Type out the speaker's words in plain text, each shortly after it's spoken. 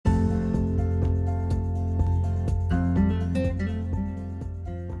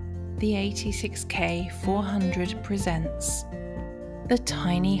the 86K 400 presents the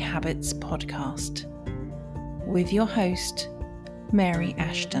Tiny Habits Podcast with your host, Mary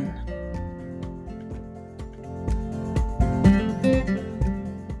Ashton.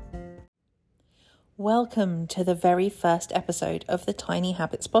 Welcome to the very first episode of the Tiny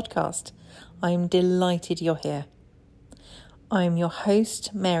Habits Podcast. I'm delighted you're here. I'm your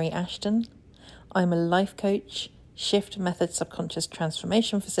host, Mary Ashton. I'm a life coach, shift method subconscious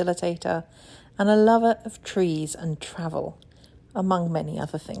transformation facilitator, and a lover of trees and travel, among many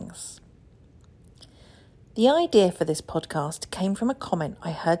other things. The idea for this podcast came from a comment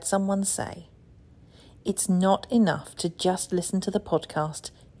I heard someone say. It's not enough to just listen to the podcast,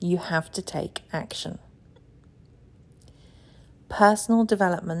 you have to take action. Personal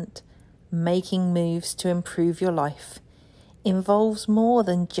development, making moves to improve your life, involves more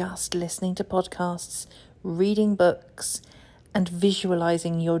than just listening to podcasts, reading books, and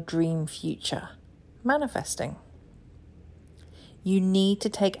visualizing your dream future, manifesting. You need to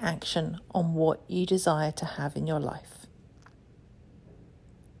take action on what you desire to have in your life.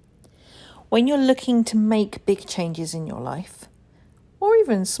 When you're looking to make big changes in your life, or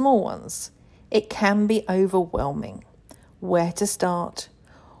even small ones, it can be overwhelming where to start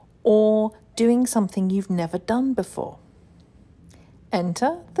or doing something you've never done before.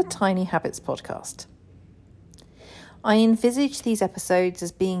 Enter the Tiny Habits Podcast. I envisage these episodes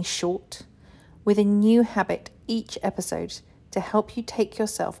as being short, with a new habit each episode to help you take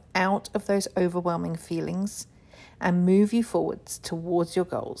yourself out of those overwhelming feelings and move you forwards towards your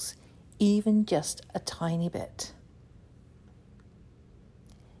goals, even just a tiny bit.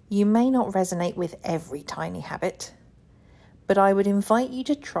 You may not resonate with every tiny habit, but I would invite you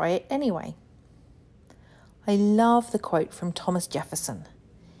to try it anyway. I love the quote from Thomas Jefferson.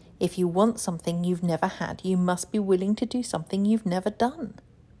 If you want something you've never had, you must be willing to do something you've never done.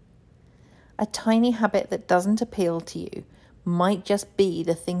 A tiny habit that doesn't appeal to you might just be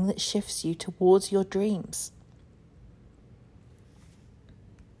the thing that shifts you towards your dreams.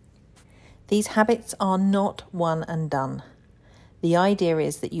 These habits are not one and done. The idea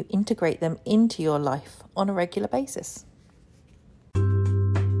is that you integrate them into your life on a regular basis.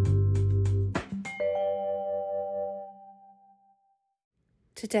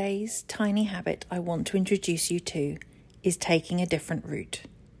 Today's tiny habit I want to introduce you to is taking a different route.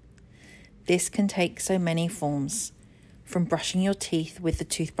 This can take so many forms, from brushing your teeth with the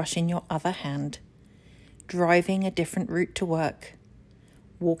toothbrush in your other hand, driving a different route to work,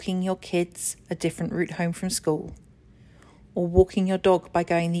 walking your kids a different route home from school, or walking your dog by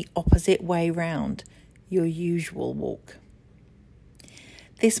going the opposite way round your usual walk.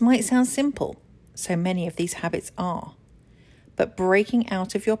 This might sound simple, so many of these habits are. But breaking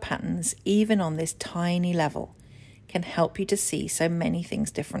out of your patterns, even on this tiny level, can help you to see so many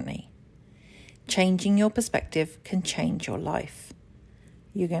things differently. Changing your perspective can change your life.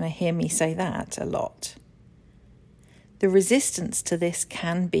 You're going to hear me say that a lot. The resistance to this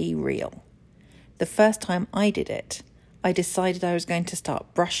can be real. The first time I did it, I decided I was going to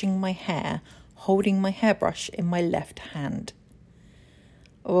start brushing my hair, holding my hairbrush in my left hand.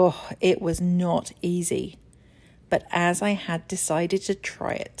 Oh, it was not easy. But as I had decided to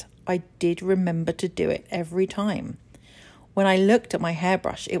try it, I did remember to do it every time. When I looked at my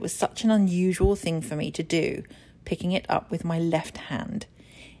hairbrush, it was such an unusual thing for me to do, picking it up with my left hand.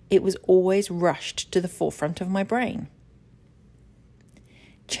 It was always rushed to the forefront of my brain.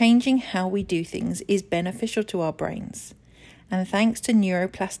 Changing how we do things is beneficial to our brains. And thanks to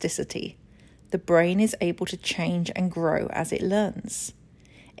neuroplasticity, the brain is able to change and grow as it learns.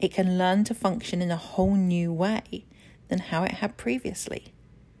 It can learn to function in a whole new way than how it had previously.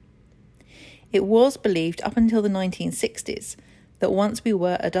 It was believed up until the 1960s that once we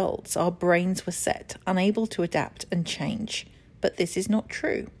were adults, our brains were set, unable to adapt and change, but this is not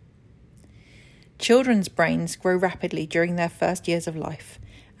true. Children's brains grow rapidly during their first years of life,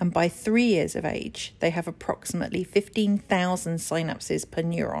 and by 3 years of age, they have approximately 15,000 synapses per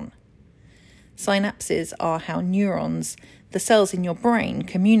neuron. Synapses are how neurons, the cells in your brain,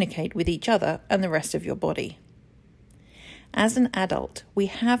 communicate with each other and the rest of your body. As an adult, we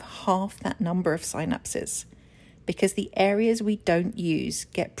have half that number of synapses because the areas we don't use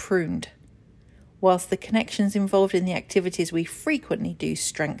get pruned, whilst the connections involved in the activities we frequently do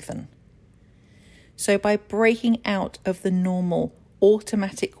strengthen. So by breaking out of the normal,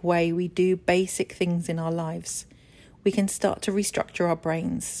 automatic way we do basic things in our lives, we can start to restructure our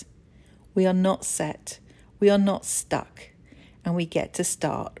brains. We are not set, we are not stuck, and we get to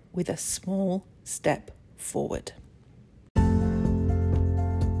start with a small step forward.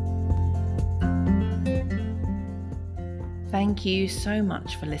 Thank you so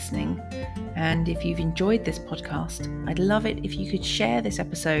much for listening. And if you've enjoyed this podcast, I'd love it if you could share this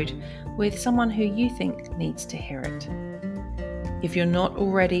episode with someone who you think needs to hear it. If you're not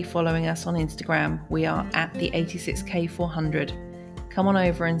already following us on Instagram, we are at the 86K400. Come on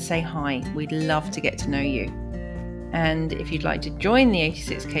over and say hi. We'd love to get to know you. And if you'd like to join the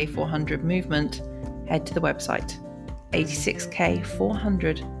 86K400 movement, head to the website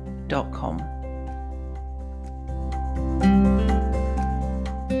 86K400.com.